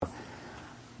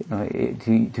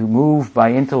To move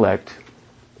by intellect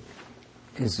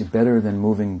is better than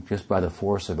moving just by the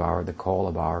force of the call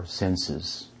of our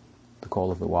senses, the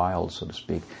call of the wild, so to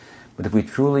speak. But if we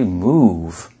truly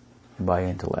move by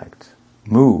intellect,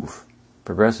 move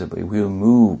progressively,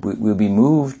 we'll be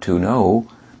moved to know,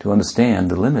 to understand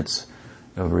the limits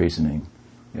of reasoning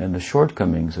and the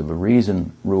shortcomings of a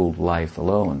reason-ruled life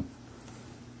alone.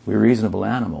 We're reasonable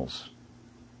animals,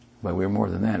 but we're more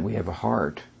than that. We have a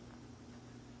heart.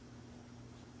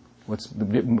 What's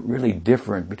really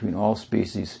different between all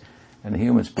species and the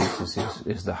human species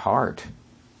is the heart.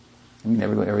 I mean,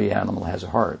 every animal has a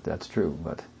heart, that's true,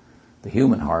 but the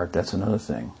human heart, that's another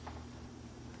thing.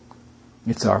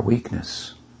 It's our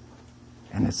weakness,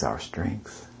 and it's our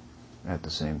strength at the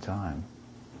same time.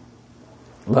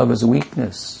 Love is a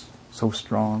weakness, so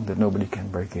strong that nobody can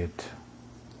break it.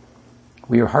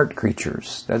 We are heart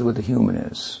creatures. That's what the human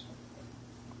is.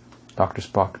 Dr.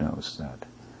 Spock knows that.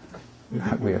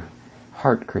 We are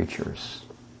heart creatures.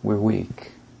 We're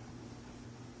weak.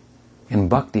 And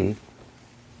bhakti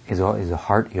is a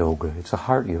heart yoga. It's a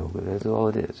heart yoga. That's all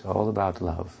it is. All about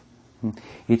love.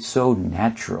 It's so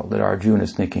natural that Arjuna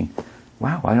is thinking,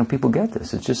 wow, why don't people get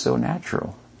this? It's just so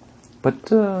natural. But,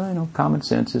 common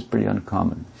sense is pretty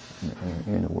uncommon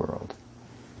in the world.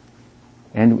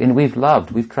 And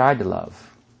we've tried to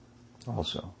love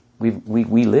also. We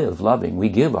live loving. We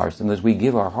give we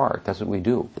give our heart. That's what we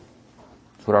do.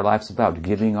 That's what our life's about,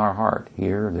 giving our heart,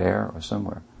 here, there, or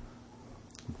somewhere.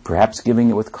 Perhaps giving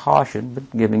it with caution,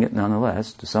 but giving it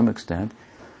nonetheless, to some extent.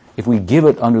 If we give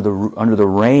it under the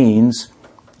reins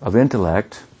of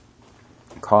intellect,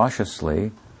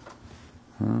 cautiously,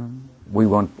 we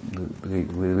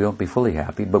won't be fully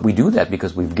happy. But we do that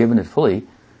because we've given it fully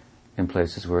in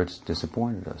places where it's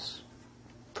disappointed us.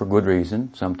 For good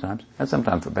reason, sometimes, and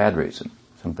sometimes for bad reason.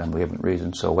 Sometimes we haven't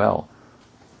reasoned so well.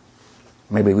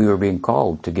 Maybe we were being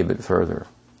called to give it further,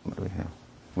 but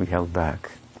we held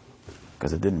back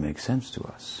because it didn't make sense to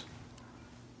us.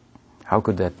 How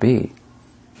could that be?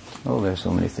 Oh, there's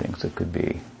so many things that could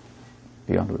be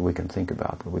beyond what we can think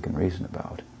about, what we can reason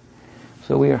about.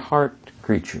 So we are heart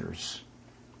creatures.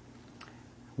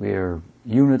 We are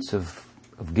units of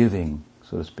giving,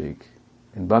 so to speak.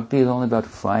 And bhakti is only about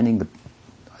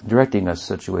directing us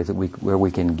such a way that where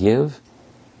we can give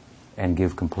and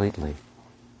give completely.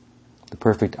 The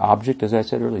perfect object, as I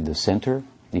said earlier, the center,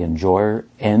 the enjoyer,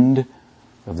 end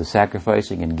of the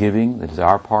sacrificing and giving, that is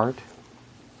our part.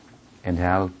 And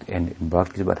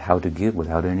bhakti is about how to give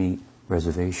without any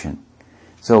reservation.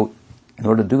 So, in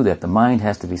order to do that, the mind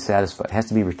has to be satisfied, has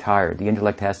to be retired, the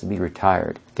intellect has to be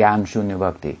retired. Gyan shunya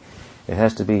bhakti. It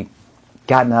has to be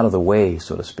gotten out of the way,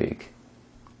 so to speak.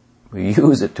 We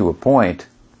use it to a point,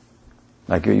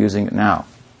 like you're using it now.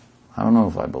 I don't know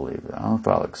if I believe that. I don't know if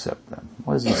I'll accept that.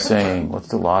 What is he saying? What's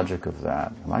the logic of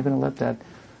that? Am I going to let that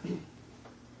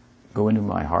go into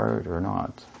my heart or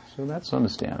not? So that's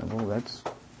understandable.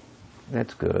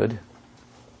 That's good.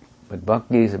 But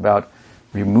bhakti is about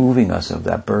removing us of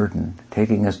that burden,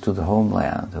 taking us to the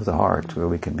homeland of the heart where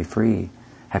we can be free,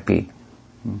 happy,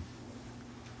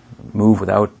 move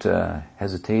without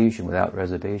hesitation, without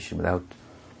reservation, without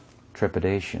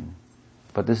trepidation.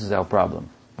 But this is our problem.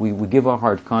 We give our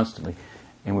heart constantly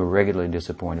and we're regularly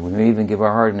disappointed. We may even give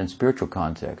our heart in a spiritual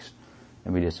context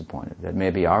and be disappointed. That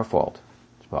may be our fault.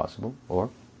 It's possible.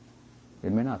 Or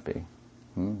it may not be.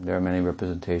 There are many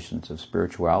representations of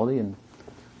spirituality, and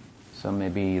some may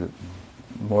be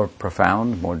more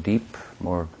profound, more deep,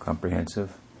 more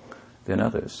comprehensive than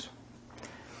others.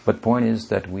 But the point is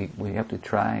that we have to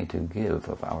try to give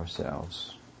of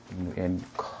ourselves and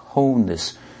hone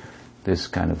this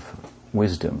kind of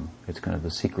wisdom. It's kind of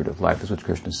the secret of life. That's what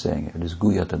Krishna is saying. It is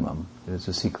guyatamam. It is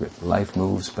a secret. Life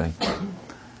moves by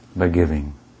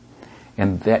giving,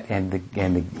 and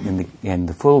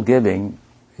the full giving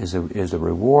is a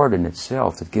reward in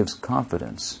itself that gives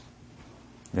confidence.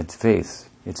 It's faith.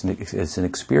 It's an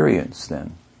experience.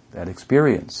 Then that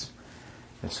experience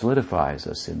that solidifies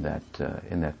us in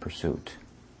that pursuit.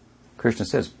 Krishna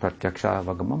says, "Pratyaksha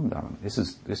vagamam dharmam."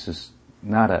 This is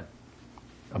not a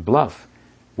bluff.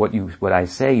 What I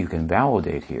say you can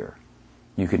validate here.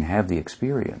 You can have the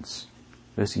experience.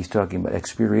 He's talking about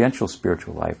experiential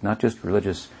spiritual life, not just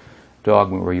religious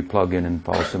dogma where you plug in and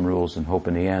follow some rules and hope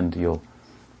in the end you'll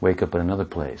wake up in another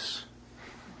place.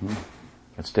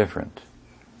 That's different.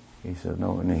 He said,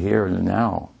 no, in the here and the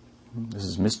now. This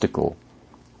is mystical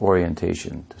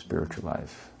orientation to spiritual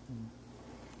life.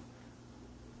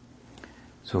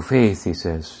 So faith, he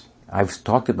says, I've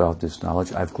talked about this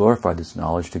knowledge, I've glorified this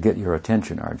knowledge to get your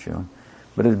attention, Arjuna.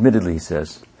 But admittedly, he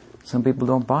says, Some people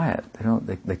don't buy it.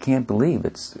 They can't believe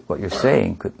it's what you're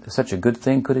saying. Such a good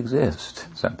thing could exist.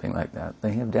 Something like that.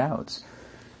 They have doubts.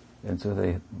 And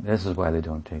so this is why they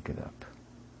don't take it up.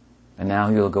 And now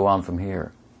he'll go on from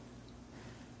here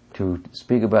to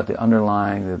speak about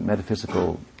the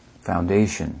metaphysical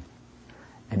foundation,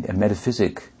 and a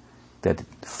metaphysic that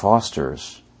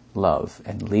fosters love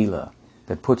and lila,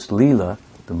 that puts lila,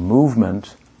 the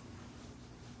movement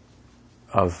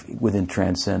within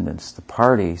transcendence, the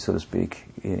party, so to speak,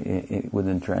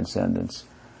 within transcendence,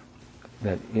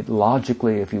 that it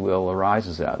logically, if you will,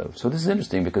 arises out of. So this is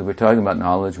interesting because we're talking about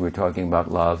knowledge, we're talking about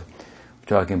love,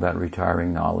 we're talking about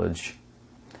retiring knowledge,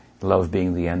 love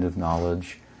being the end of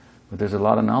knowledge, but there's a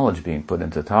lot of knowledge being put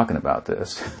into talking about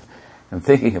this and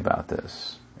thinking about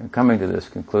this and coming to this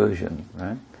conclusion,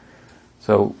 right?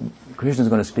 So Krishna is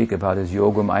going to speak about his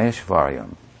Yogam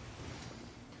Aishvaryam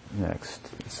next.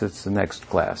 It's the next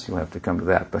class. You'll have to come to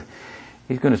that. But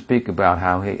he's going to speak about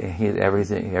how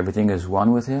everything is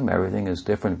one with him, everything is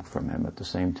different from him at the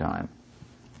same time.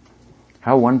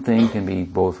 How one thing can be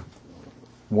both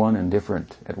one and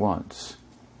different at once.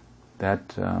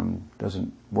 That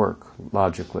doesn't work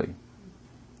logically.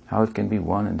 How it can be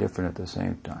one and different at the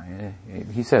same time.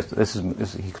 He says,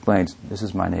 he explains, this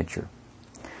is my nature.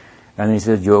 And he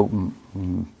says, Pashame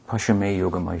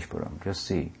Yogam Aishvaram. Just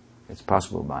see, it's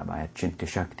possible by Achintya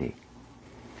Shakti.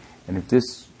 And if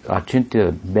this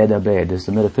Achintya Beda Bed is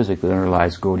the metaphysic that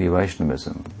underlies Gaudiya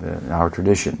Vaishnavism, our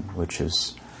tradition, which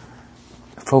is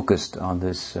focused on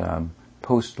this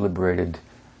post-liberated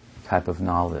type of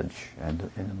knowledge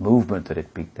and the movement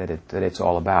that it's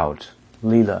all about,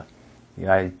 lila,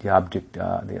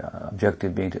 the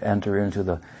objective being to enter into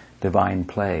the divine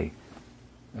play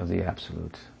of the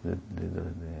Absolute, the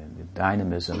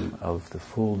dynamism of the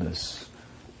fullness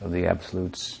of the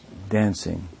Absolute's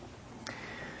dancing.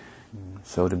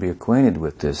 So to be acquainted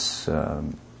with this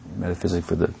metaphysic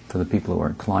for the people who are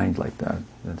inclined like that,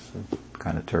 that's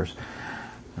kind of terse.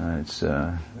 It's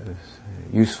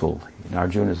useful.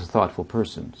 Arjuna is a thoughtful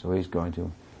person, so he's going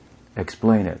to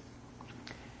explain it.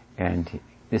 And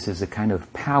this is a kind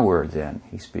of power, then,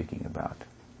 he's speaking about.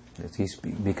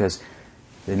 Because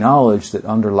the knowledge that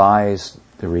underlies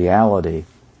the reality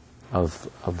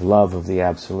of love of the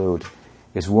Absolute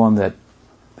is one that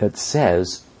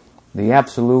says the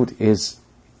Absolute is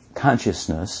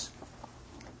consciousness,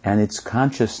 and it's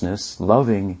consciousness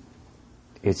loving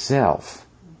itself.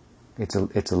 It's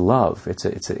a love. It's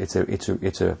an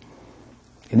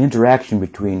interaction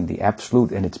between the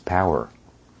Absolute and its power.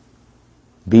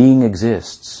 Being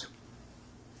exists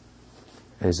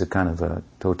is a kind of a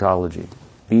tautology.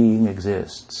 Being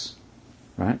exists,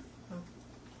 right?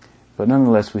 But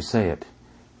nonetheless, we say it.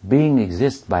 Being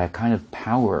exists by a kind of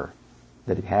power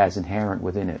that it has inherent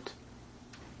within it.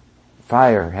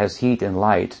 Fire has heat and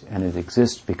light, and it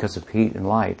exists because of heat and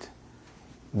light.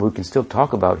 We can still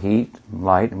talk about heat and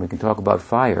light, and we can talk about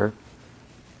fire.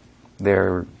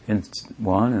 They're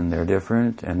one, and they're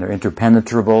different, and they're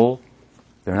interpenetrable.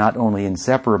 They're not only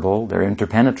inseparable, they're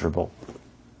interpenetrable.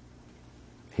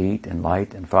 Heat and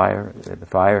light and fire. The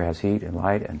fire has heat and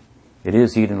light, and it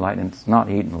is heat and light, and it's not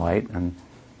heat and light, and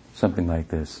something like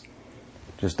this.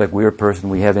 Just like we're a person,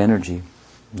 we have energy.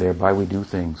 Thereby we do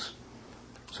things.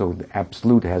 So the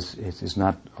Absolute is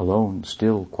not alone,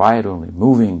 still, quiet only,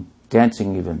 moving,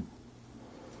 dancing even,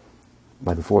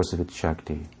 by the force of its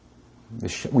Shakti.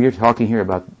 We are talking here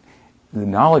about, the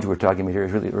knowledge we're talking about here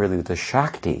is really the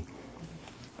Shakti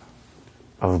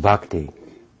of Bhakti.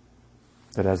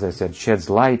 That, as I said, sheds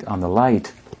light on the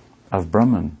light of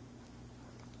Brahman.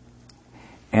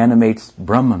 Animates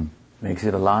Brahman, makes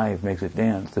it alive, makes it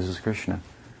dance. This is Krishna.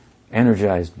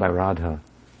 Energized by Radha,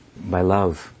 by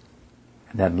love.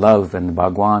 And that love and the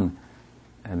Bhagwan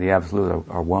and the Absolute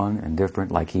are one and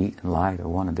different, like heat and light are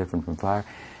one and different from fire.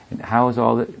 And how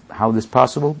is this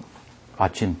possible?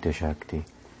 Achintya Shakti.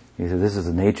 He said, this is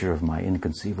the nature of my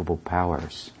inconceivable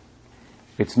powers.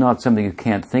 It's not something you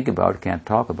can't think about, can't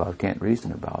talk about, can't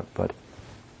reason about, but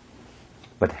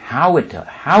how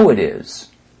it is,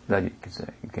 that you can say,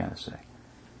 you can't say.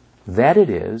 That it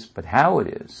is, but how it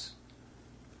is,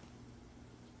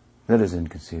 that is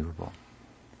inconceivable.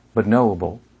 But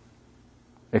knowable,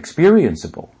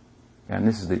 experienceable. And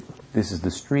this is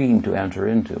the stream to enter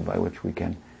into by which we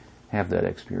can have that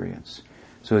experience.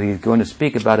 So he's going to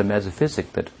speak about a metaphysic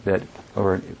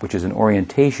which is an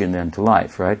orientation then to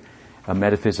life, right? A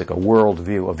metaphysic, a world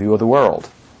view, a view of the world.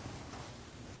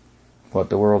 What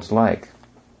the world's like.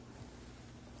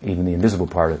 Even the invisible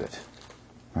part of it.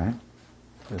 Right?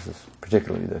 This is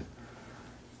particularly the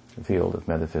field of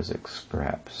metaphysics,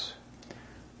 perhaps.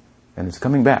 And it's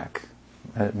coming back.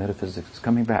 Metaphysics is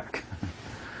coming back.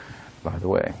 by the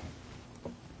way.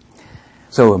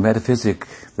 So a metaphysic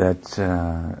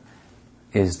that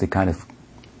is the kind of,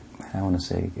 I want to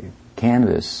say,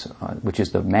 canvas, which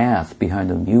is the math behind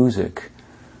the music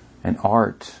and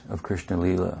art of Krishna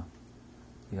Lila,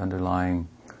 the underlying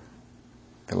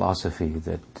philosophy,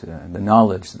 that the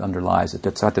knowledge that underlies it,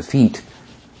 that's at the feet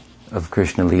of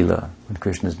Krishna Lila. When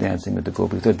Krishna is dancing with the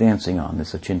gopis, they're dancing on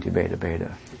this Achintya Bheda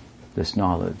Bheda, this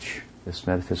knowledge, this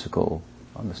metaphysical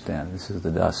understanding. This is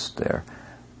the dust there.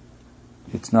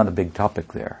 It's not a big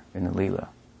topic there in the Lila,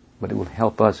 but it will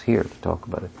help us here to talk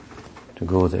about it, to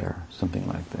go there, something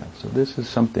like that. So this is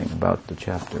something about the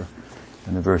chapter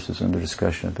and the verses under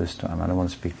discussion at this time. I don't want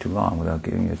to speak too long without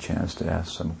giving you a chance to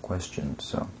ask some questions.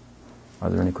 So, are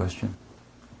there any questions?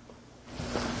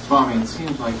 Swami, it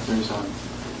seems like there's a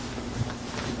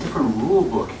different rule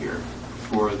book here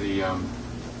for the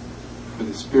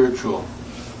spiritual.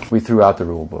 We threw out the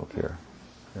rule book here.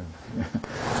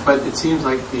 But it seems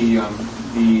like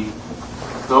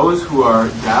those who are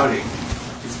doubting,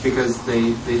 it's because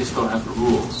they just don't have the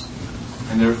rules,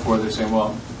 and therefore they're saying,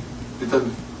 well, it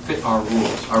doesn't fit our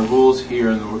rules. Our rules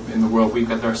here in the world, we've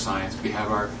got our science, we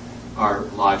have our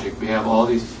logic, we have all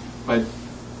these. But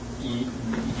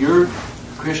you're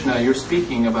Krishna. You're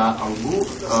speaking about a rule,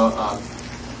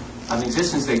 an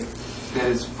existence that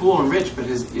is full and rich, but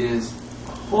is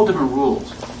whole different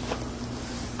rules.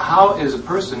 How is a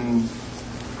person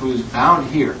who's bound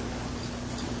here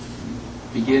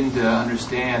begin to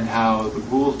understand how the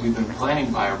rules we've been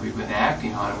playing by, or we've been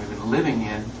acting on, or we've been living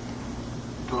in,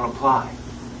 don't apply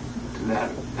to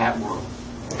that world?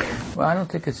 Well,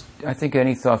 I think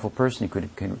any thoughtful person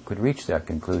could reach that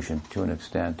conclusion to an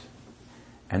extent,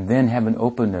 and then have an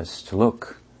openness to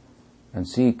look and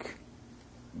seek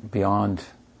beyond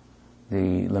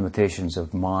the limitations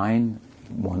of mine,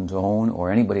 one's own,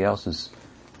 or anybody else's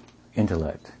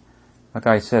intellect. Like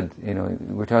I said,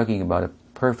 we're talking about a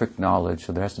perfect knowledge,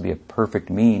 so there has to be a perfect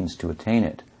means to attain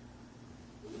it.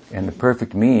 And the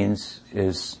perfect means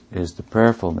is the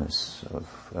prayerfulness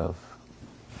of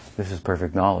this is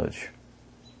perfect knowledge,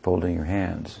 folding your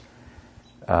hands.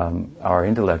 Our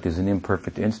intellect is an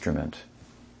imperfect instrument.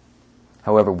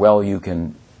 However well you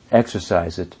can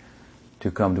exercise it to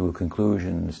come to a conclusion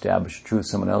and establish truth,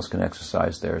 someone else can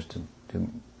exercise theirs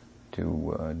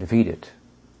to defeat it.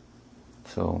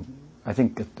 So I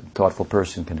think a thoughtful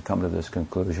person can come to this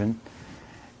conclusion.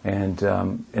 And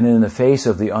in the face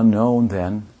of the unknown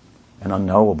then, and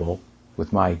unknowable,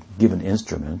 with my given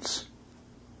instruments,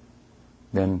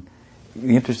 then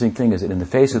the interesting thing is that in the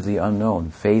face of the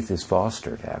unknown, faith is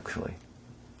fostered, actually.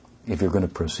 If you're going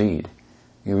to proceed,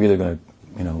 you're either going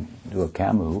to, do a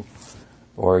camus,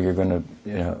 or you're going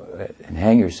to, and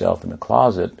hang yourself in a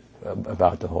closet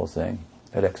about the whole thing.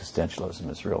 That existentialism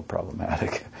is real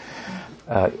problematic.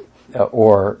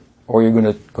 Or you're going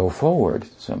to go forward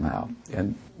somehow,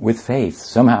 and with faith,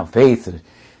 faith,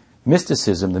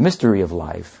 mysticism, the mystery of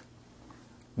life,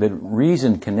 that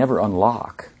reason can never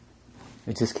unlock.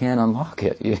 It just can't unlock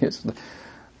it.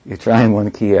 You're trying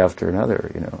one key after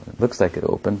another. It looks like it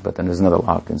opened, but then there's another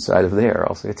lock inside of there.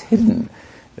 Also, it's hidden.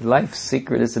 Life's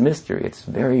secret is a mystery. It's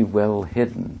very well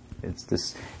hidden. It's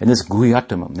this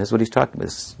guhyatamam. That's what he's talking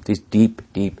about. This deep,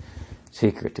 deep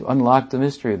secret. To unlock the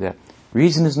mystery of that,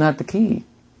 reason is not the key.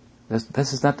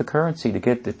 This is not the currency to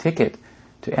get the ticket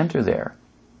to enter there.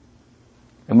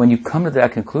 And when you come to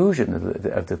that conclusion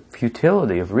of the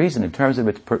futility of reason in terms of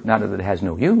its not that it has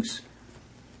no use,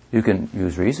 you can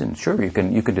use reason. Sure, you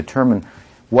can determine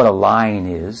what a line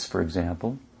is, for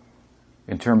example,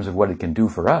 in terms of what it can do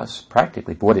for us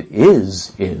practically. But what it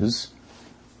is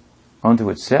unto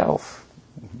itself.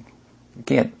 You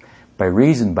can't, by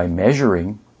reason, by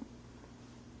measuring.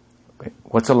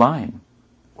 What's a line?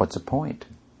 What's a point?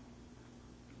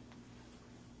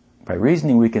 By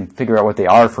reasoning, we can figure out what they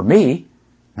are for me,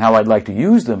 and how I'd like to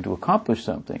use them to accomplish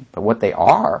something. But what they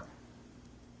are,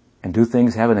 and do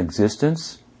things have an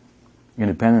existence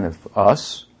independent of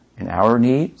us and our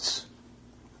needs,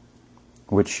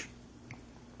 which,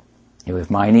 if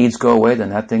my needs go away, then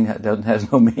that thing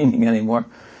has no meaning anymore.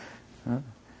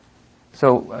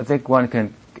 So I think one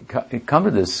can come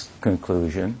to this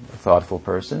conclusion, a thoughtful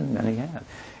person, and he has.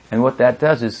 And what that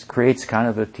does is creates kind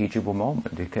of a teachable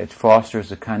moment. It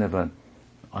fosters a kind of an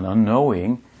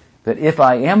unknowing that if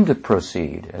I am to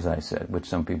proceed, as I said, which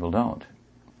some people don't,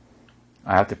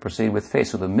 I have to proceed with faith.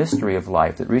 So the mystery of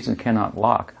life that reason cannot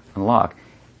unlock,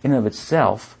 in and of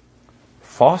itself,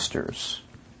 fosters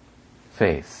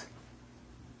faith.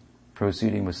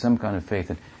 Proceeding with some kind of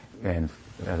faith and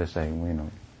as I say,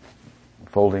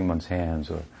 folding one's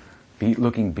hands or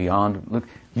looking beyond. Look,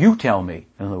 you tell me,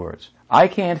 in other words. I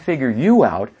can't figure you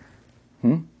out.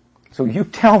 So you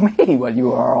tell me what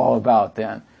you are all about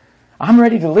then. I'm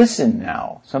ready to listen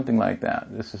now. Something like that.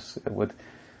 This is what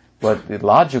the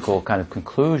logical kind of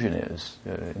conclusion is,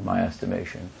 in my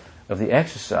estimation, of the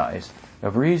exercise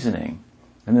of reasoning.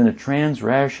 And then a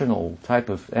trans-rational type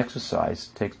of exercise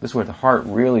this is where the heart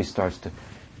really starts to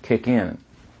kick in.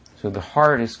 So the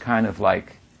heart is kind of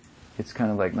like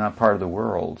not part of the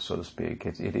world, so to speak.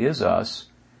 It is us,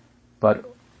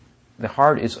 but the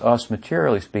heart is us,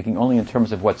 materially speaking, only in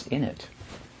terms of what's in it.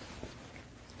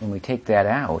 When we take that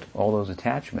out, all those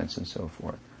attachments and so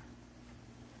forth.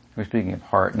 We're speaking of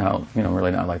heart now,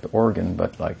 really not like the organ,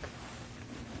 but like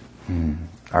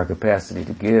our capacity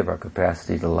to give, our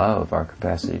capacity to love, our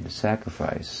capacity to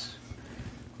sacrifice.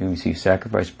 We see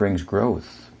sacrifice brings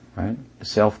growth, right? The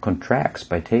self contracts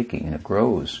by taking, and it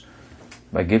grows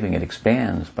by giving. It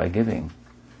expands by giving.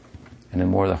 And the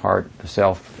more the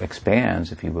self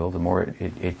expands, if you will, the more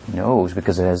it knows,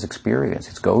 because it has experience.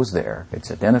 It goes there.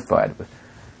 It's identified with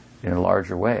in a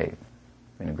larger way,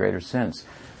 in a greater sense.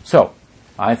 So,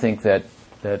 I think that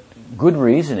good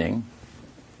reasoning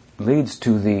leads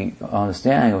to the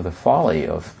understanding of the folly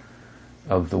of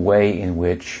the way in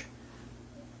which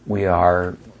we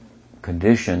are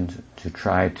conditioned to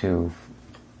try to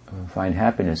find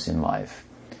happiness in life.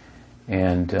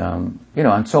 And,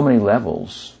 on so many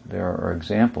levels, there are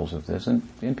examples of this,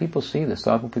 and people see this,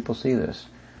 thoughtful people see this.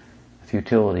 The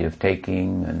futility of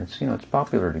taking, and it's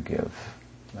popular to give,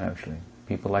 actually.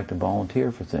 People like to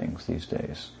volunteer for things these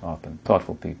days, often.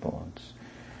 Thoughtful people.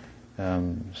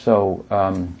 So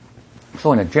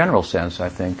in a general sense, I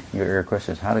think your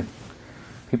question is how do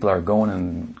people are going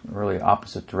in really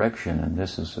opposite direction, and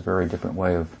this is a very different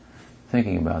way of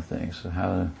thinking about things. So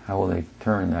how will they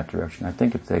turn in that direction? I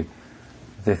think if they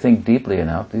think deeply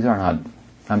enough, these are not.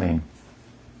 We're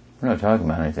not talking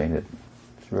about anything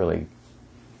that's really.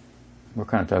 We're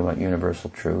kind of talking about universal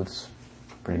truths.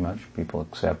 Pretty much, people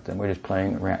accept them. We're just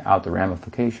playing out the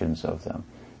ramifications of them.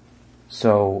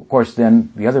 So, of course,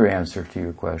 then the other answer to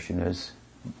your question is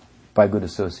by good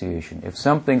association. If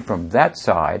something from that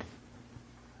side,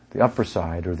 the upper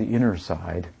side or the inner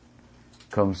side,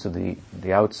 comes to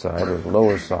the outside or the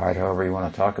lower side, however you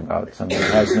want to talk about it, something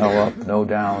that has no up, no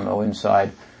down, no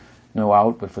inside, no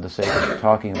out, but for the sake of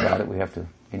talking about it, we have to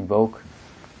invoke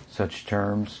such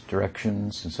terms,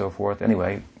 directions, and so forth.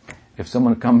 Anyway, if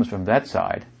someone comes from that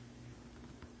side,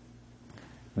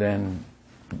 then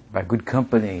by good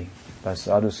company, by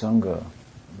sadhu sangha,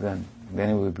 then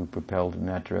we will be propelled in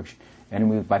that direction.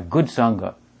 And by good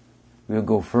sangha, we'll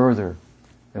go further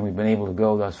than we've been able to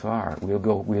go thus far. We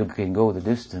can go the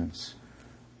distance.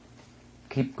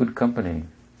 Keep good company.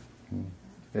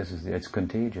 It's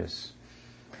contagious.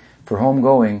 For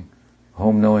home-going,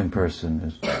 home-knowing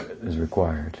person is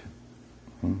required.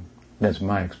 That's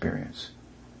my experience.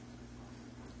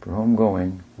 For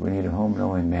home-going, we need a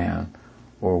home-knowing man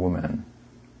or woman.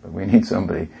 But we need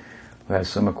somebody who has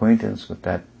some acquaintance with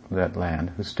that land,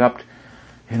 who stopped,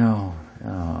 I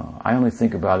only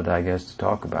think about it, I guess, to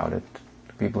talk about it.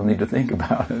 People need to think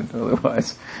about it,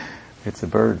 otherwise it's a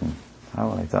burden. How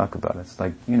will I talk about it? It's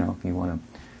like, if you want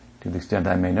to the extent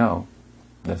I may know,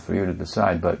 that's for you to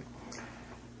decide, but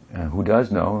who does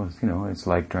know, it's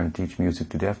like trying to teach music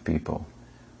to deaf people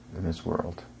in this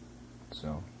world.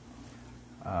 So,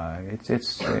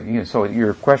 so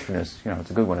your question is,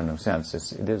 it's a good one in a sense.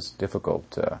 It is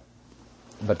difficult,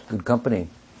 but good company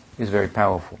is very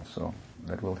powerful. So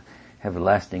that will have a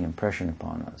lasting impression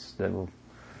upon us. That will,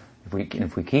 if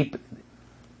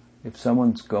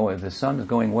the sun is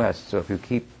going west. So if you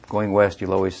keep going west,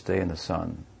 you'll always stay in the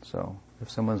sun. So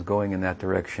if someone's going in that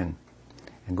direction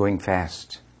and going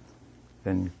fast,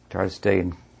 then try to stay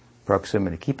in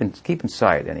proximity. Keep in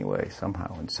sight anyway,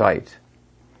 somehow in sight.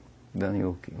 Then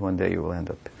one day you will end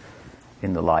up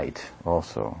in the light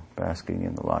also, basking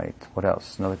in the light. What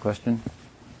else? Another question?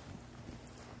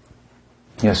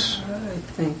 Yes? I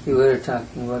think you were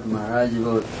talking about, Maharaj,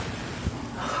 about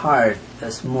heart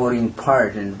as more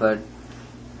important, but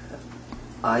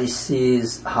I see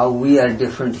is how we are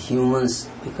different humans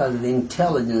because of the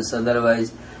intelligence.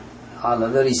 Otherwise, all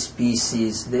other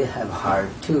species, they have heart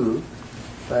too,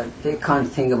 but they can't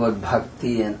think about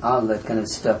bhakti and all that kind of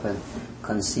stuff and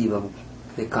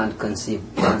they can't conceive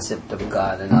concept of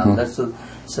God and all that.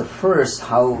 So first,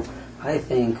 how I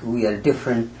think we are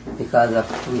different because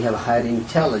we have higher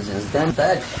intelligence. Then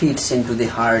that feeds into the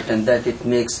heart, and that it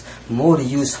makes more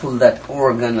useful that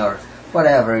organ or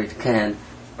whatever it can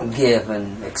give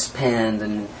and expand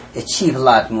and achieve a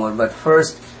lot more. But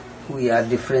first, we are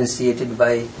differentiated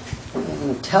by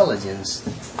intelligence.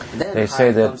 Then they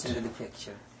say comes into the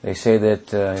picture. They say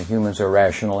that humans are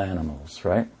rational animals,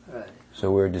 right? Right.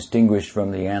 So we're distinguished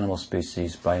from the animal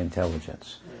species by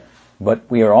intelligence. But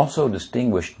we are also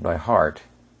distinguished by heart.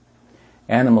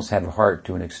 Animals have a heart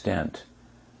to an extent.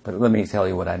 But let me tell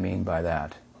you what I mean by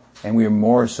that. And we are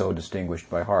more so distinguished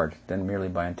by heart than merely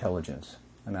by intelligence.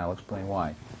 And I'll explain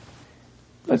why.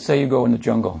 Let's say you go in the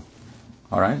jungle,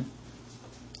 all right?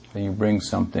 And you bring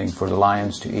something for the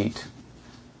lions to eat,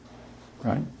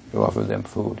 right? You offer them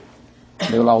food.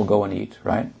 They'll all go and eat,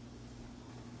 right?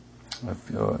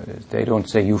 If they don't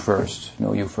say you first,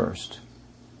 no, you first.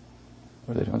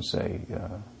 Or they don't say,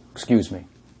 excuse me,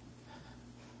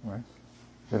 right?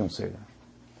 They don't say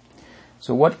that.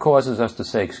 So what causes us to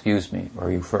say, excuse me,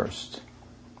 or you first?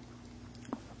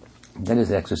 That is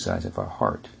the exercise of our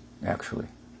heart, actually.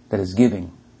 That is giving.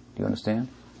 Do you understand?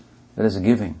 That is a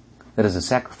giving. That is a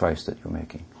sacrifice that you're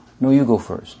making. No, you go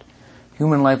first.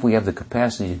 Human life, we have the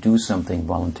capacity to do something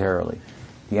voluntarily.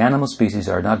 The animal species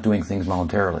are not doing things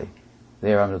voluntarily.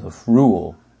 They are under the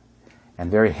rule, and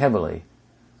very heavily,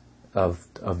 of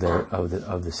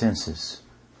the senses.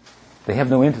 They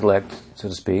have no intellect, so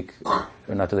to speak, or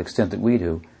not to the extent that we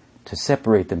do, to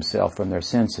separate themselves from their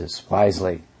senses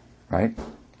wisely, right?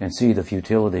 And see the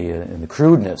futility and the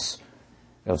crudeness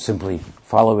of simply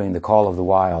following the call of the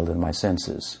wild in my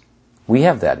senses. We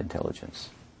have that intelligence,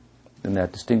 and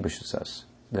that distinguishes us.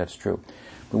 That's true.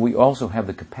 But we also have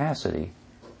the capacity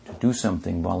to do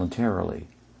something voluntarily,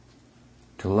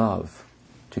 to love,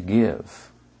 to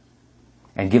give,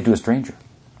 and give to a stranger.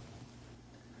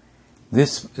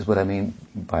 This is what I mean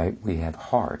by we have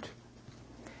heart.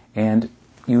 And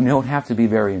you don't have to be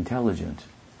very intelligent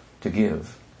to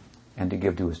give and to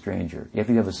give to a stranger. If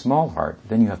you have a small heart,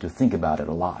 then you have to think about it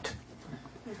a lot.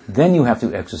 Then you have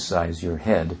to exercise your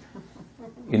head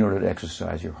in order to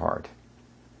exercise your heart.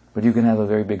 But you can have a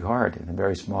very big heart and a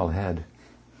very small head.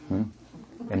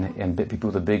 And people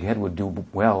with a big head would do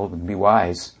well and be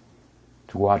wise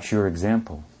to watch your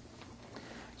example.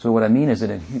 So what I mean is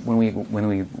that when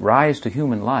we rise to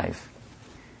human life,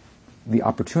 the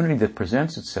opportunity that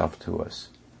presents itself to us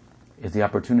is the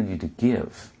opportunity to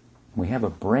give. We have a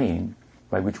brain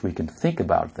by which we can think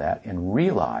about that and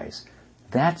realize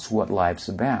that's what life's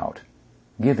about,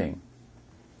 giving.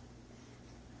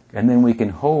 And then we can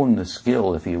hone the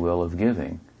skill, if you will, of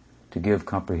giving, to give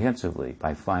comprehensively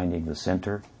by finding the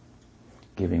center,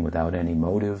 giving without any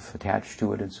motive attached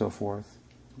to it and so forth.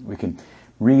 We can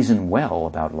reason well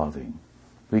about loving.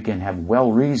 We can have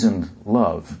well-reasoned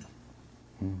love.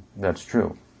 That's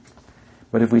true.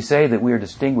 But if we say that we are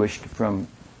distinguished from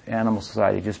animal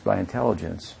society just by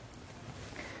intelligence,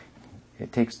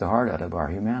 it takes the heart out of our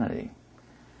humanity.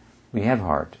 We have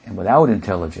heart, and without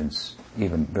intelligence,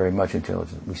 even very much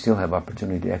intelligence, we still have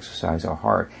opportunity to exercise our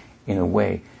heart in a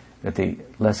way that the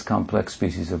less complex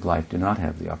species of life do not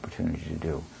have the opportunity to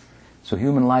do. So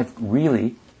human life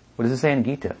really, what does it say in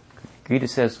Gita? Gita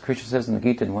says, Krishna says in the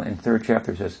Gita in the 3rd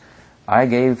chapter, says, I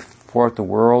gave forth the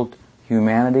world,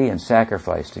 humanity, and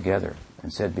sacrifice together,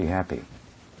 and said, be happy.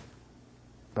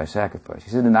 By sacrifice. He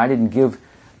said, and I didn't give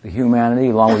the humanity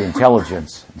along with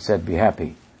intelligence, and said, be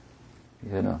happy. He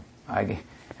said, no.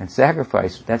 And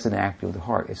sacrifice, that's an act of the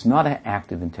heart. It's not an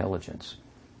act of intelligence.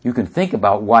 You can think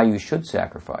about why you should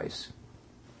sacrifice,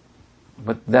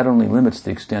 but that only limits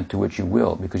the extent to which you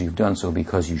will, because you've done so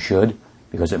because you should,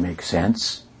 because it makes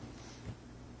sense,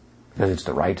 because it's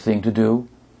the right thing to do.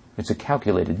 It's a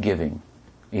calculated giving,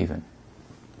 even.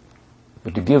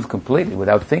 But to give completely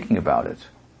without thinking about it,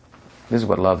 this is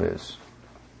what love is.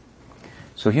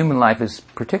 So human life is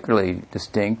particularly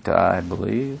distinct, I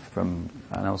believe, from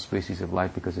animal species of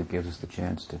life because it gives us the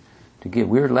chance to give.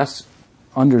 We're less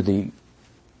under the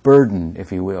burden,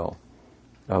 if you will,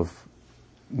 of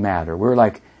matter. We're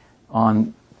like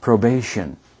on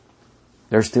probation.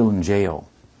 They're still in jail.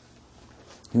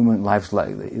 Human life's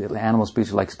like, the animal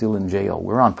species like still in jail.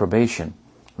 We're on probation.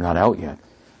 We're not out yet.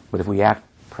 But if we act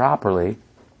properly,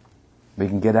 we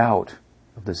can get out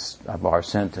of our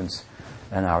sentence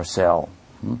and our cell.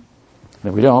 And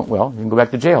if we don't, well, you can go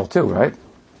back to jail too, right?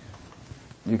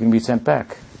 You can be sent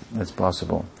back. That's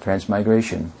possible.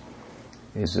 Transmigration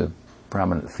is a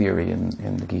prominent theory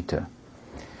in the Gita.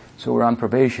 So we're on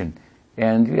probation.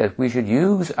 And yes, we should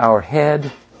use our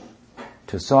head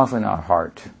to soften our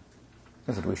heart.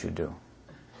 That's what we should do.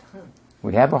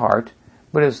 We have a heart,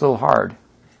 but it's a little hard.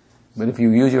 But if you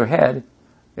use your head,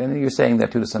 and you're saying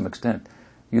that too to some extent,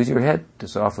 use your head to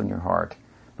soften your heart.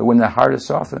 But when the heart is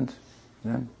softened,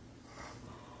 then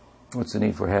what's the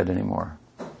need for head anymore?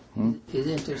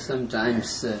 Isn't it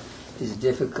sometimes it's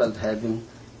difficult having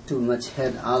too much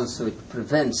head also? It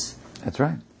prevents. That's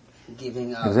right.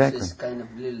 giving out Exactly. is kind of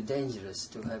a little dangerous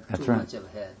to have That's too right. much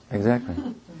of head. Exactly.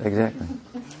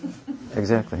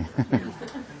 Exactly.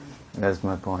 That's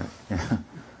my point. Yeah.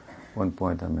 One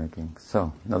point I'm making.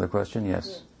 So, another question?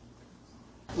 Yes.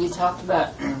 You talked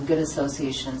about good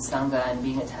association, sangha, and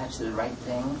being attached to the right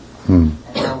thing, and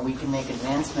how we can make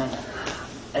advancement.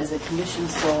 As a conditioned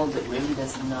soul that really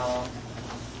doesn't know,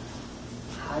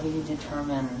 how do you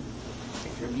determine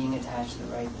if you're being attached to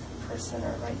the right person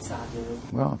or right sadhu?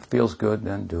 Well, if it feels good,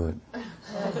 then do it.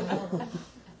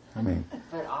 I mean,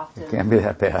 But often it can't be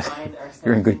that bad. we find ourselves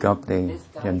You're in good company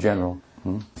misguided. in general.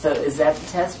 So is that the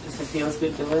test? If it feels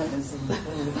good, do it?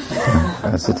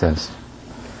 That's the test.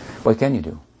 What can you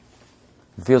do?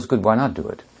 If it feels good, why not do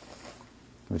it?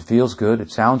 If it feels good,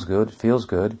 it sounds good, it feels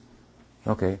good,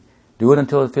 okay. Do it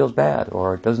until it feels bad,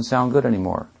 or it doesn't sound good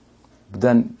anymore. But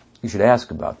then you should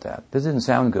ask about that. This didn't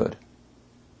sound good.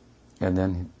 And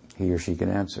then he or she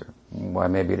can answer. Why,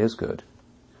 maybe it is good.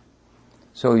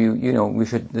 So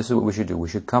this is what we should do. We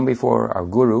should come before our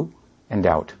guru and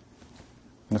doubt.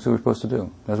 That's what we're supposed to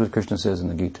do. That's what Krishna says in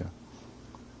the Gita,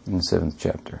 in the 7th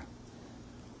chapter.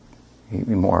 He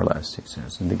more or less, he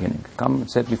says in the beginning, come and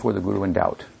sit before the guru and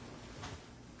doubt.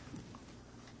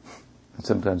 And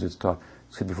sometimes it's taught,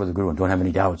 sit before the guru and don't have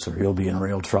any doubts or you'll be in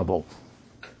real trouble.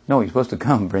 No, you're supposed to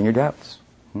come, bring your doubts.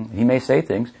 He may say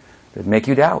things that make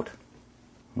you doubt.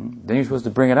 Then you're supposed to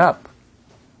bring it up.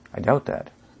 I doubt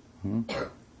that. And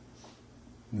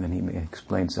then he may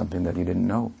explain something that you didn't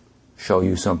know. Show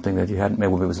you something that you hadn't,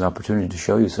 maybe it was an opportunity to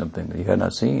show you something that you had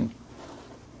not seen.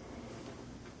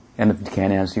 And if you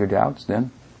can't answer your doubts,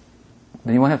 then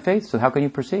you won't have faith, so how can you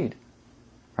proceed?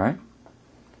 Right?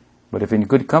 But if in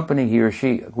good company he or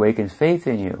she awakens faith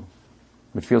in you,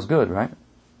 which feels good, right?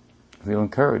 You feel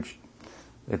encouraged.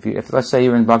 If let's say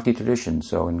you're in bhakti tradition,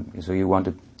 so you want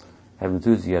to have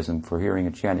enthusiasm for hearing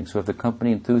and chanting. So if the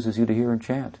company enthuses you to hear and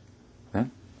chant,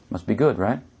 then must be good,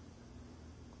 right?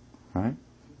 Right?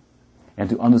 And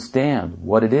to understand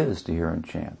what it is to hear and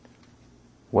chant,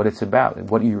 what it's about,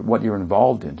 what you're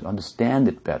involved in, to understand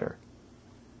it better.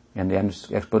 And the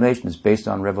explanation is based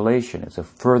on revelation. It's a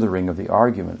furthering of the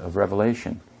argument of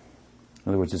revelation. In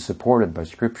other words, it's supported by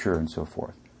scripture and so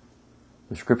forth.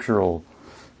 The scriptural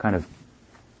kind of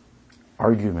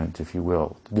argument, if you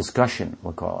will, discussion,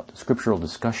 we'll call it, scriptural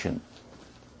discussion.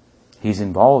 She's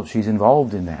involved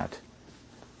in that.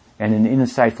 And in an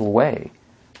insightful way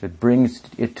that brings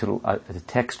it to the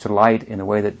text to light in a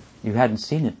way that you hadn't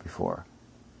seen it before.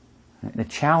 And it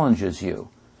challenges you.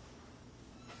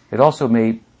 It also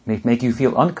may make you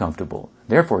feel uncomfortable.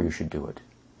 Therefore, you should do it.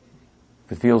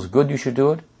 If it feels good, you should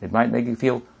do it. It might make you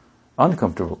feel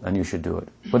uncomfortable, and you should do it.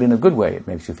 But in a good way, it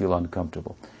makes you feel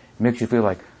uncomfortable. It makes you feel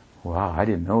like, wow, I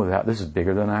didn't know that. This is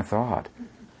bigger than I thought.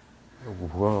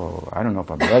 Whoa, I don't know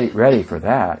if I'm ready for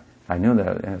that. I knew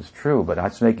that, and it's true, but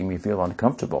that's making me feel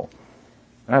uncomfortable.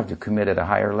 I have to commit at a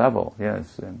higher level,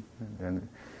 yes. And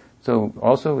so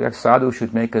also, sadhu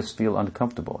should make us feel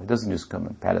uncomfortable. He doesn't just come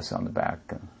and pat us on the back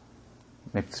and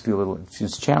make us feel a little, it's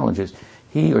just challenges.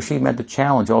 He or she meant to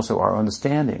challenge also our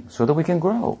understanding so that we can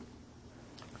grow.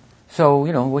 So,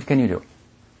 what can you do?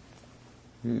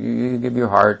 You give your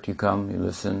heart, you come, you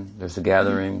listen, there's a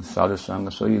gathering, sadhu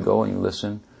sangha, so you go and you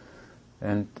listen.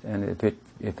 And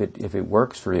if it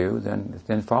works for you,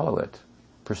 then follow it,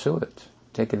 pursue it,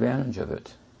 take advantage of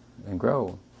it, and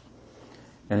grow.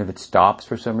 And if it stops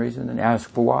for some reason, then ask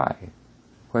for why.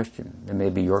 Question. It may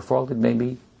be your fault.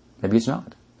 Maybe it's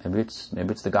not. Maybe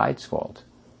it's the guide's fault.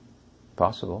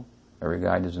 Possible. Every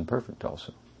guide isn't perfect,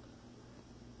 also,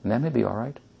 and that may be all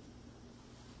right.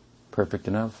 Perfect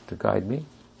enough to guide me.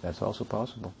 That's also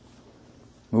possible.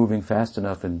 Moving fast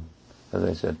enough, as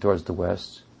I said, towards the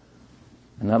west,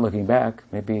 and not looking back.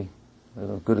 Maybe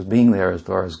as good as being there, as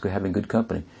far as having good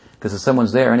company. Because if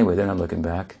someone's there anyway, they're not looking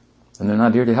back. And they're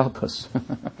not here to help us.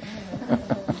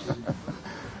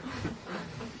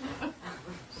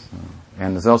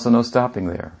 And there's also no stopping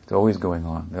there. It's always going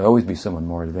on. There'll always be someone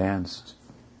more advanced.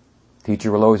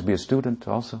 Teacher will always be a student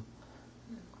also.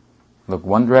 Look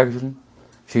one direction,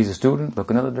 she's a student. Look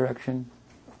another direction,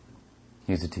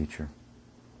 he's a teacher.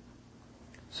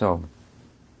 So,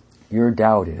 your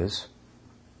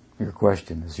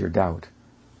question is your doubt.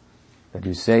 That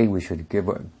you say we should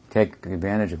take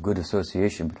advantage of good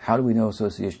association, but how do we know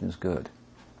association is good?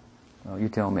 Well, you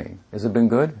tell me. Has it been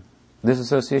good? This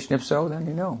association, if so, then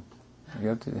you know. You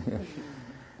have to. Yeah.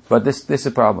 But this is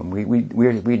a problem.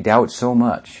 We doubt so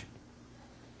much.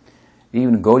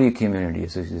 Even the Gaudiya community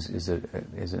is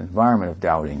an environment of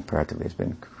doubting. Practically, it's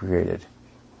been created.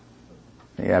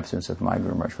 In the absence of my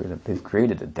Guru Maharaj, they've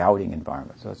created a doubting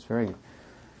environment. So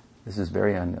this is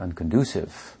very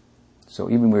unconducive. So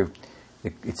even where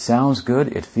it sounds good,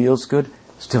 it feels good,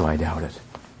 still I doubt it.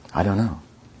 I don't know.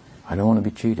 I don't want to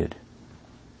be cheated.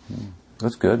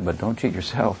 That's good, but don't cheat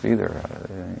yourself either.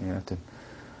 You have to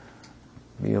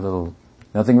be a little,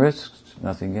 nothing risked,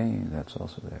 nothing gained. That's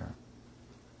also there.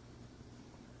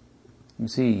 You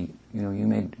see,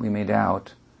 we may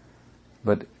doubt,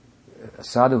 but a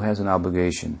sadhu has an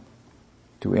obligation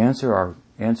to answer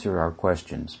our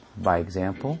questions by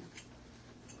example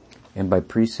and by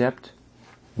precept.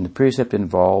 And the precept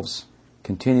involves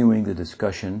continuing the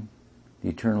discussion, the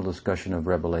eternal discussion of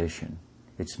revelation,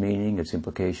 its meaning, its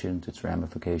implications, its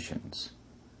ramifications.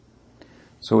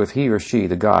 So if he or she,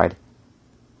 the guide,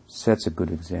 sets a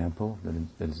good example that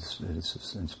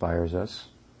inspires us,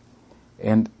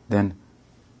 and then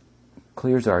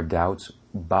clears our doubts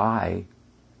by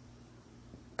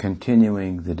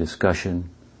continuing the discussion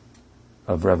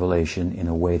of revelation in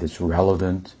a way that's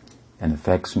relevant and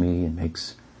affects me and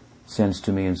makes sense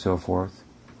to me and so forth,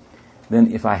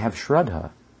 then if I have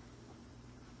Shraddha,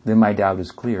 then my doubt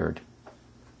is cleared.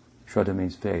 Shraddha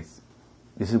means faith.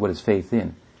 This is what is faith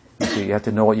in. So you have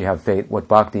to know what you have faith, what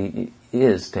bhakti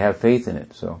is to have faith in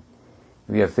it. So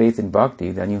if you have faith in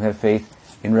bhakti, then you have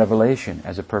faith in revelation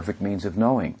as a perfect means of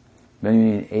knowing. Then you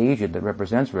need an agent that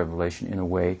represents revelation in a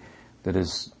way that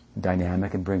is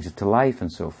dynamic and brings it to life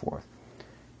and so forth.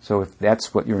 So if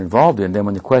that's what you're involved in, then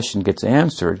when the question gets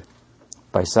answered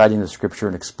by citing the scripture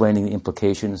and explaining the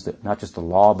implications, that not just the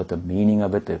law, but the meaning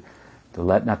of it,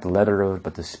 not the letter of it,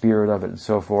 but the spirit of it and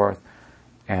so forth,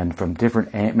 and from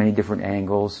many different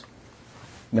angles,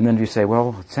 and then you say,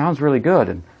 well, it sounds really good,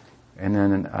 and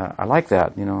then I like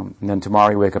that, and then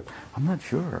tomorrow you wake up, I'm not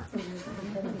sure.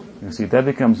 You see, that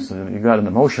becomes, you've got an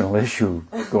emotional issue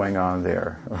going on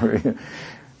there.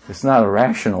 It's not a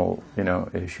rational,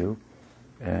 issue.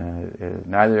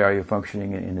 Neither are you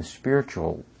functioning in a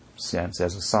spiritual sense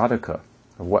as a sadhaka.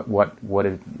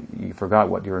 You forgot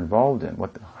what you're involved in,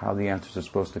 how the answers are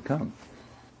supposed to come,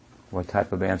 what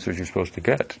type of answers you're supposed to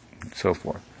get, and so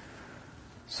forth.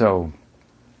 So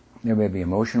there may be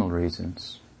emotional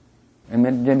reasons, and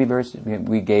maybe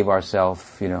we gave ourselves,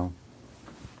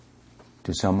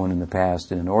 to someone in the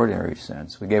past in an ordinary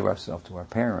sense. We gave ourselves to our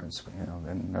parents,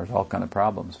 and there's all kind of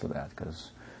problems for that because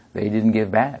they didn't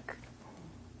give back.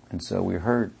 And so we're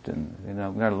hurt, and we've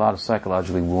got a lot of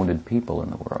psychologically wounded people in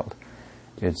the world.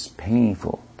 It's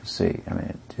painful to see. I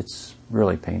mean, it's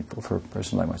really painful for a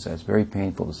person like myself. It's very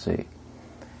painful to see,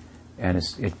 and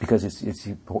it's because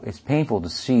it's painful to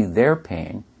see their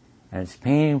pain, and it's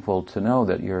painful to know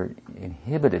that you're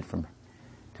inhibited from,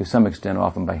 to some extent,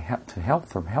 often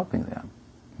from helping them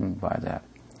by that.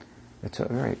 It's a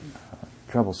very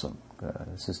troublesome.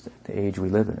 It's just the age we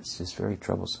live in. It's just very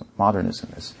troublesome.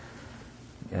 Modernism is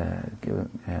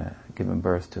given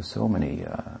birth to so many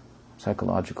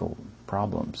psychological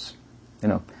problems.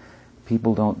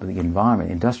 People don't. The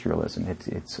environment, industrialism.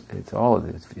 It's all of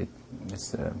it.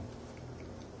 It's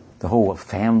the whole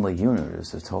family unit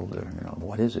is this whole.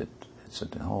 What is it? It's a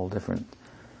whole different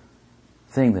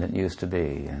thing than it used to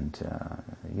be, and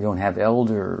you don't have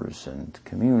elders and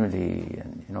community,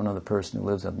 and you don't know the person who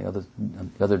lives on the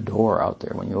other door out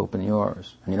there when you open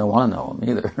yours, and you don't want to know them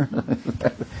either.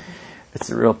 It's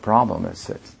a real problem.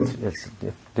 It's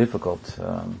difficult.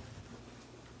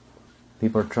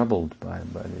 People are troubled by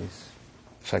these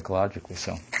psychologically.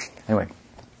 So, anyway,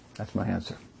 that's my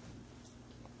answer.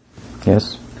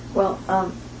 Yes? Well,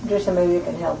 Drishna, maybe you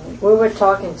can help me. We were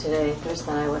talking today, Drishna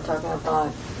and I were talking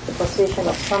about the position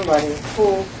of somebody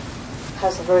who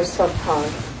has a very soft heart.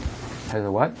 Has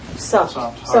a what? Soft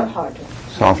heart.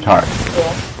 Soft heart.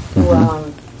 Yeah. Who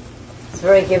is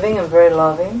very giving and very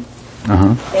loving.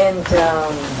 Uh-huh. And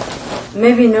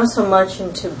maybe not so much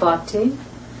into bhakti,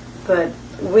 but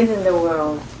within the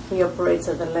world, he operates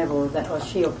at the level or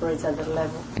she operates at the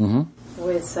level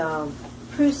with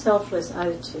pretty selfless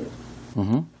attitude.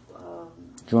 Mm-hmm.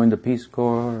 Joined the Peace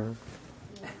Corps.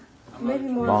 Maybe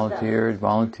more volunteered.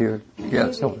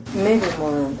 Yeah, maybe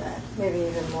more than that. Maybe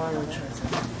even more than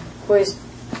that. Who is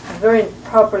very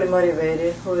properly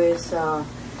motivated.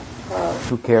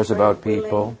 Who cares about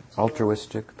people?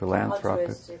 Altruistic,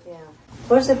 philanthropic. Yeah.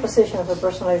 What's the position of a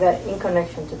person like that in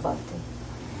connection to bhakti?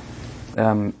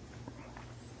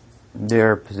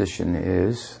 Their position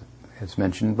is, it's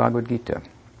mentioned in Bhagavad-gita.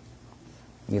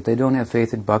 If they don't have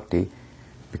faith in bhakti,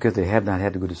 because they have not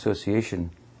had a good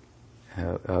association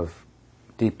of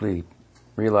deeply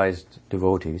realized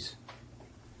devotees,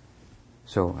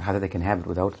 so how they can have it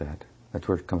without that? That's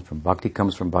where it comes from. Bhakti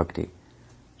comes from bhakti.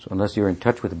 So unless you're in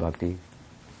touch with the bhakti,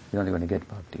 you're not going to get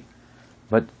bhakti.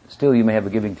 But still, you may have a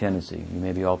giving tendency. You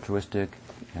may be altruistic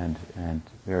and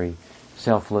very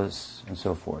selfless and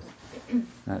so forth.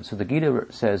 So the Gita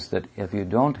says that if you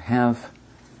don't have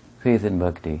faith in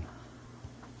bhakti,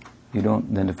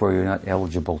 then therefore you're not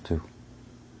eligible to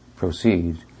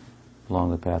proceed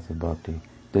along the path of bhakti.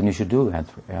 Then you should do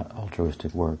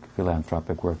altruistic work,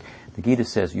 philanthropic work. The Gita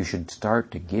says you should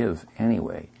start to give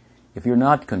anyway. If you're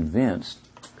not convinced,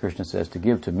 Krishna says, to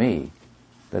give to me,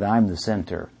 that I'm the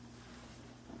center.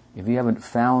 If you haven't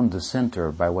found the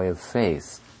center by way of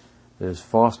faith that is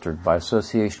fostered by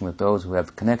association with those who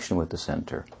have connection with the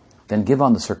center, then give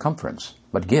on the circumference,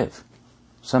 but give.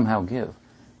 Somehow give.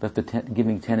 Let the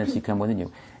giving tendency come within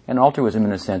you. And altruism,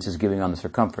 in a sense, is giving on the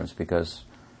circumference because,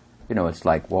 it's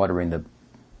like watering the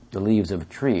leaves of a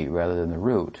tree rather than the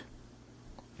root.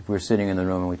 If we're sitting in the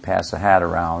room and we pass a hat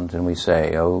around and we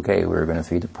say, okay, we're going to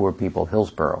feed the poor people of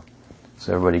Hillsborough.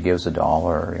 So everybody gives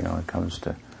 $1, it comes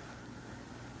to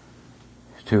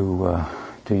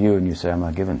you and you say, I'm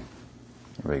not giving.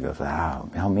 Everybody goes,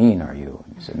 how mean are you?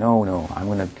 And you say, no,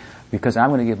 because I'm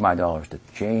going to give my dollars to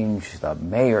change the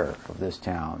mayor of this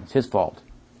town. It's his fault.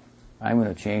 I'm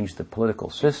going to change the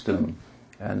political system,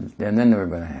 and then we're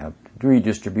going to have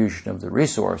redistribution of the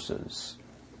resources.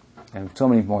 And so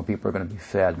many more people are going to be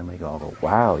fed, and we go,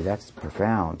 wow, that's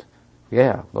profound.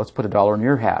 Yeah, let's put $1 in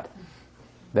your hat.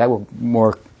 That will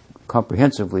more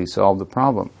comprehensively solve the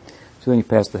problem. So then you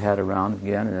pass the hat around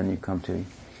again, and then you come to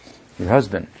your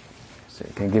husband. Say,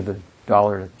 can you give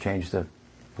 $1 to change the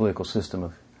political system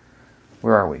of,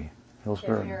 where are we?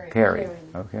 Hillsborough? Cary.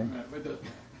 Okay.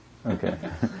 Okay.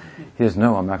 He says,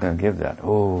 no, I'm not going to give that.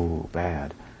 Oh,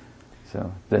 bad.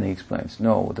 So then he explains,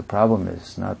 no, the problem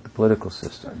is not the political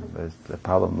system, but the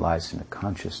problem lies in the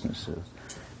consciousnesses.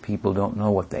 People don't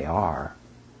know what they are.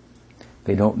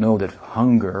 They don't know that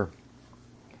hunger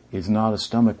is not a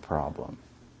stomach problem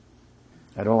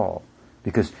at all.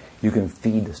 Because you can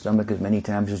feed the stomach as many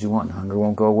times as you want and hunger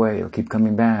won't go away. It'll keep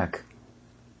coming back.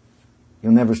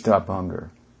 You'll never stop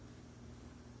hunger.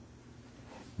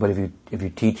 But if you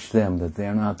teach them that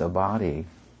they're not the body,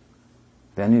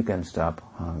 then you can stop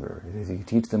hunger. If you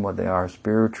teach them what they are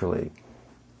spiritually,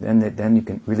 then you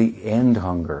can really end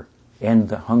hunger, end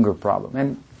the hunger problem,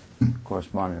 and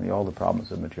correspondingly all the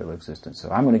problems of material existence. So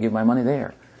I'm going to give my money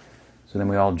there. So then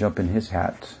we all jump in his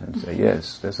hat and say,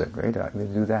 yes, that's a great idea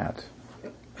to do that.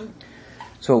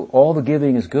 So all the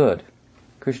giving is good.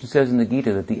 Krishna says in the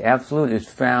Gita that the absolute is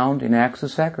found in acts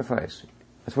of sacrifice.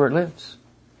 That's where it lives.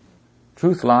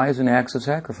 Truth lies in acts of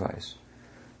sacrifice.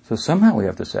 So somehow we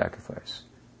have to sacrifice.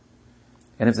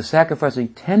 And if the sacrificing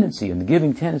tendency and the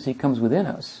giving tendency comes within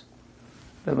us,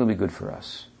 that will be good for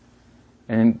us.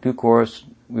 And in due course,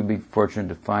 we'll be fortunate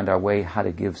to find our way how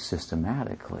to give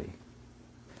systematically.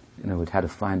 How to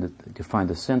find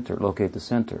the center, locate the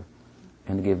center,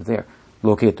 and to give there.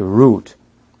 Locate the root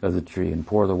of the tree and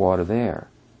pour the water there,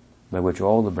 by which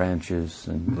all the branches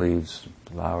and leaves,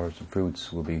 flowers and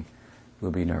fruits will be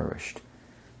nourished.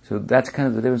 So that's kind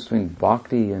of the difference between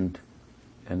bhakti and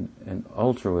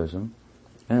altruism.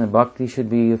 And a bhakti should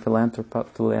be a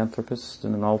philanthropist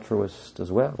and an altruist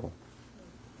as well.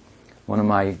 One of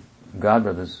my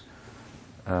godbrothers,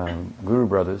 Guru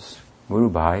brothers, Guru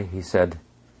Bhai, he said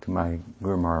to my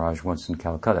Guru Maharaj once in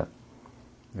Calcutta,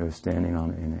 they were standing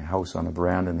in a house on a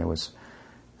veranda, and there was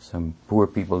some poor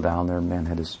people down there. A man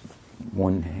had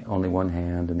only one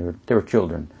hand, and there were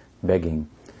children begging.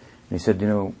 And he said,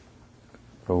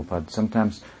 Prabhupada,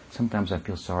 sometimes I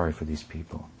feel sorry for these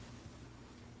people.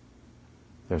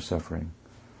 They're suffering.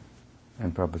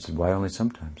 And Prabhupada said, why only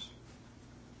sometimes?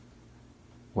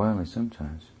 Why only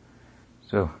sometimes?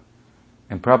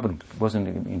 And Prabhupada wasn't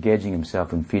engaging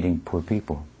himself in feeding poor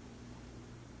people,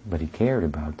 but he cared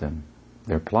about them,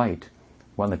 their plight.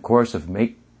 Well, in the course of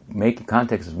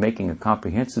context of making a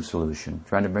comprehensive solution,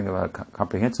 trying to bring about a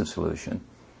comprehensive solution,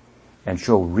 and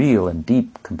show real and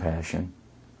deep compassion,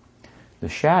 the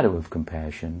shadow of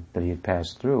compassion that he had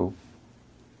passed through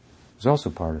was also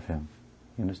part of him.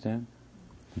 You understand?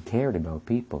 He cared about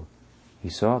people. He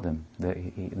saw them.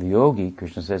 The yogi,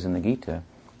 Krishna says in the Gita,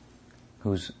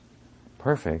 who's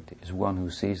perfect, is one who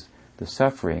sees the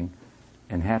suffering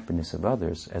and happiness of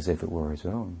others as if it were his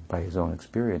own, by his own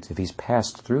experience. If he's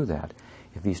passed through that,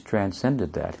 if he's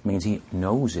transcended that, it means he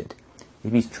knows it.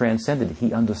 If he's transcended it,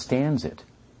 he understands it.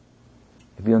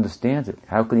 If he understands it,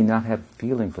 how could he not have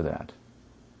feeling for that?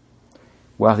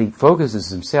 While he focuses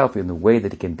himself in the way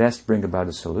that he can best bring about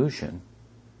a solution,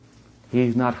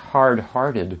 he's not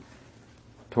hard-hearted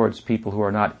towards people who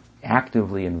are not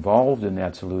actively involved in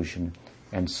that solution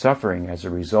and suffering as a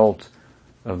result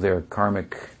of their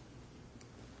karmic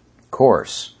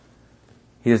course.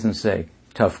 He doesn't say,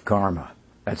 tough karma.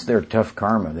 That's their tough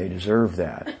karma. They deserve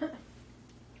that.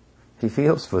 He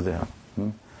feels for them.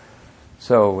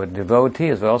 So a devotee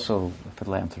is also a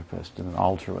philanthropist and an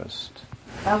altruist.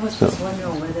 I was just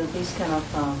wondering whether this kind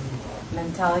of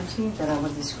mentality that I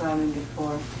was describing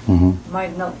before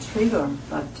might not trigger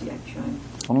bhakti actually.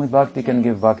 Only bhakti can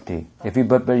give bhakti. But if you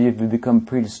become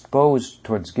predisposed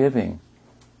towards giving,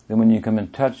 then when you come in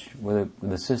touch with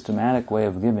a systematic way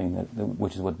of giving,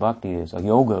 which is what bhakti is, a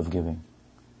yoga of giving.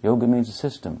 Yoga means a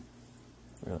system,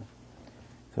 really.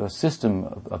 So a system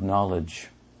of knowledge,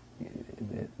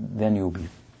 then you'll be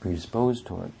predisposed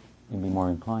toward it. You'll be more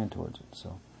inclined towards it.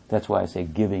 So that's why I say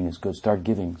giving is good. Start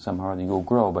giving somehow, and you'll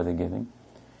grow by the giving. And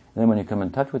then when you come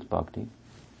in touch with bhakti,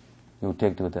 you'll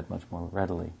take to it that much more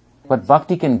readily. But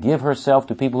bhakti can give herself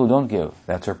to people who don't give.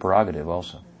 That's her prerogative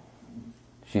also.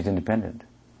 She's independent.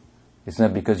 It's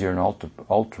not because you're an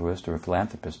altruist or a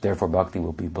philanthropist, therefore bhakti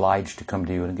will be obliged to come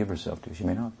to you and give herself to you. She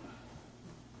may not.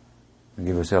 And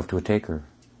give herself to a taker.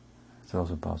 It's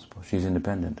also possible. She's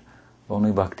independent.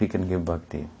 Only bhakti can give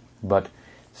bhakti. But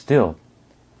still,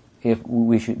 if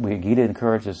Gita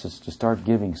encourages us to start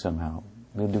giving somehow.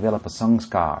 We'll develop a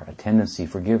sanskar, a tendency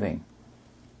for giving.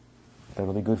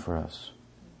 That'll be good for us.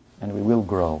 And we will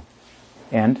grow.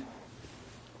 And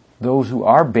those who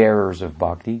are bearers of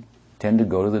bhakti tend to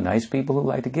go to the nice people who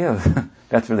like to give.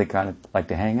 That's where they kind of like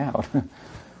to hang out.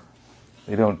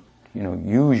 They don't,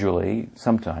 usually,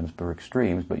 sometimes for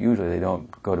extremes, but usually they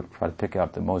don't go to try to pick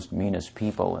out the most meanest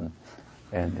people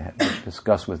and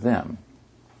discuss with them.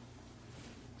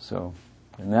 So,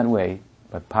 in that way,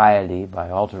 by piety, by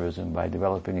altruism, by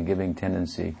developing a giving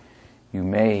tendency, you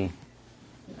may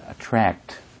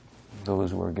attract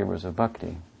those who are givers of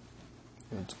bhakti.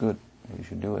 It's good. You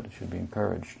should do it. It should be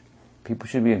encouraged. People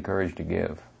should be encouraged to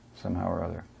give, somehow or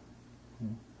other.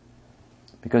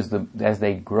 Because as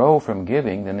they grow from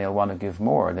giving, then they'll want to give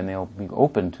more. Then they'll be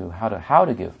open to how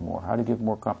to give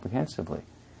more comprehensively.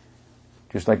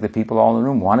 Just like the people all in the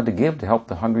room wanted to give to help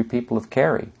the hungry people of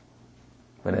Kerry.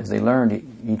 But as they learned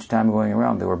each time going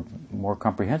around, there were more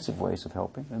comprehensive ways of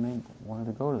helping, and they wanted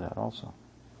to go to that also.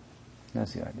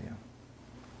 That's the idea.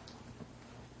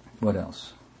 What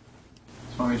else?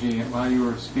 Swamiji, while you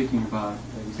were speaking about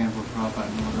the example of Prabhupada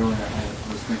a little earlier,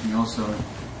 I was thinking also,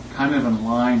 kind of in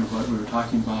line of what we were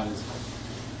talking about is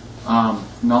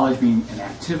knowledge being an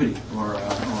activity or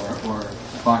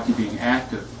bhakti being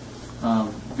active.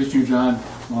 Vishnu Jan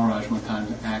Maharaj one time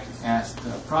asked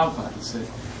Prabhupada, he said,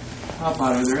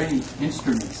 Prabhupada, are there any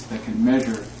instruments that can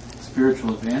measure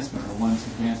spiritual advancement or one's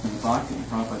advancement in bhakti? And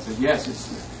Prabhupada said, yes, it's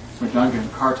Mridanga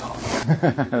and Kartal.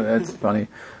 That's funny.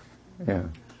 Yeah.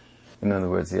 In other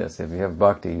words, yes, if you have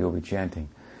bhakti, you'll be chanting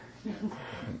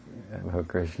about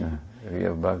Krishna. If you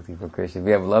have bhakti for Krishna, if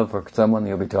you have love for someone,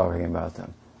 you'll be talking about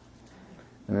them.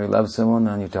 And if you love someone,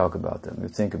 then you talk about them, you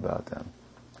think about them.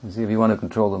 You see, if you want to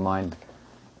control the mind,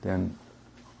 then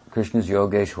Krishna is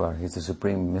Yogeshwar. He's the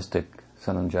supreme mystic.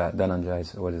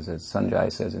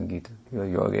 Sanjay says in Gita,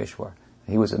 Yogeshwar.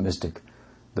 He was a mystic,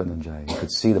 Dhananjaya. He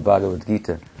could see the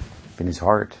Bhagavad-gita in his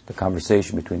heart, the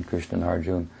conversation between Krishna and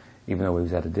Arjuna, even though he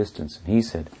was at a distance. And he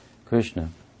said,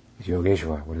 Krishna is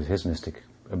Yogeshwar, what is his mystic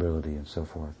ability, and so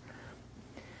forth.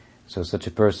 So such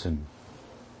a person,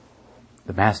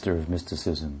 the master of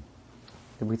mysticism,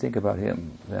 if we think about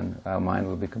him, then our mind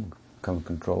will become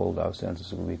controlled, our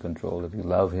senses will be controlled. If you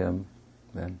love him,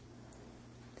 then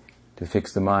to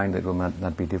fix the mind, it will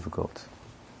not be difficult.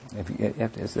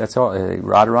 That's all.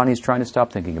 Radharani is trying to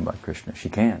stop thinking about Krishna. She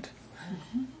can't.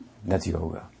 That's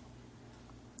yoga.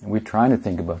 And we're trying to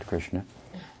think about Krishna.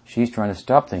 She's trying to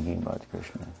stop thinking about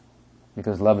Krishna.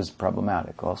 Because love is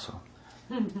problematic also.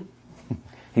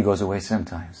 He goes away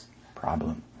sometimes.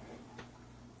 Problem.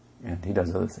 And he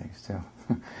does other things too.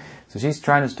 So she's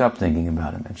trying to stop thinking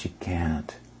about him, and she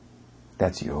can't.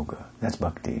 That's yoga. That's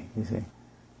bhakti, you see.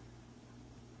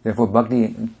 Therefore,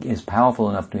 bhakti is powerful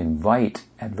enough to invite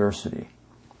adversity.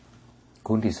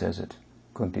 Kunti says it.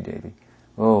 Kunti Devi.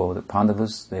 Oh, the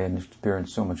Pandavas, they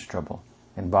experienced so much trouble.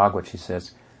 In Bhagavad, she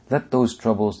says, let those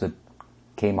troubles that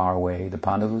came our way, the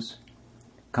Pandavas,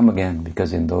 come again,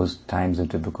 because in those times of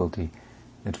difficulty,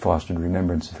 it fostered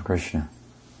remembrance of Krishna.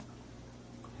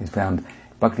 He found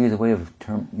bhakti is a way of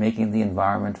making the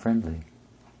environment friendly.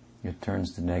 It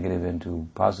turns the negative into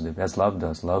positive, as love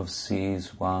does. Love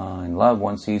sees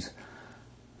one sees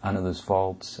another's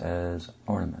faults as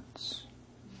ornaments.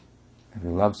 If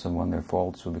you love someone, their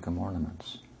faults will become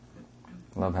ornaments.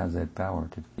 Love has that power.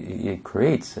 It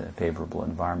creates a favorable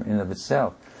environment in and of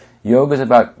itself. Yoga is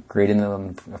about creating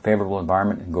a favorable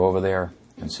environment and go over there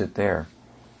and sit there.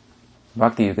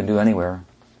 Bhakti you can do anywhere.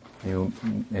 It will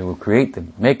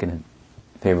make a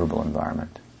favorable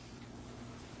environment.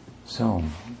 So,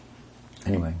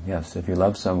 anyway, yes, if you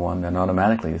love someone, then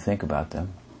automatically you think about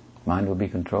them. Mind will be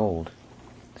controlled.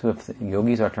 So if the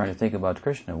yogis are trying to think about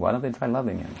Krishna, why don't they try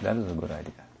loving him? That is a good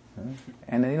idea.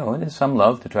 And there's some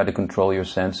love to try to control your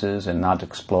senses and not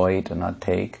exploit and not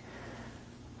take.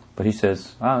 But he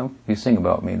says, if you sing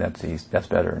about me, that's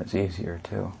better and it's easier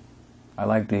too. I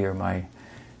like to hear my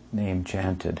name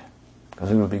chanted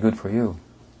because it will be good for you.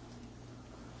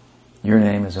 Your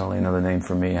name is only another name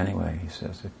for me anyway, he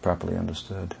says, if properly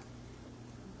understood.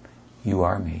 You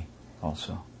are me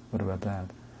also. What about that?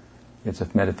 It's a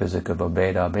metaphysic of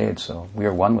abed, so we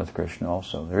are one with Krishna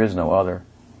also. There is no other.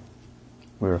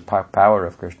 We're a power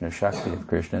of Krishna, Shakti of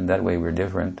Krishna, and that way we're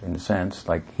different in a sense,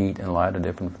 like heat and light are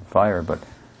different from fire, but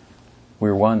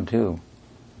we're one too.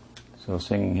 So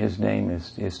singing his name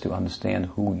is to understand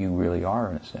who you really are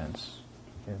in a sense.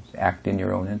 It's act in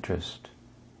your own interest.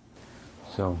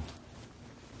 So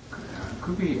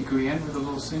could we end with a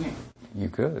little singing? You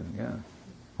could, yeah.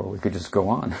 Or we could just go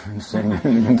on and sing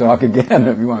and talk again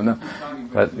if you want to.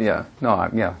 But yeah,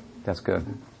 that's good.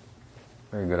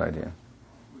 Very good idea.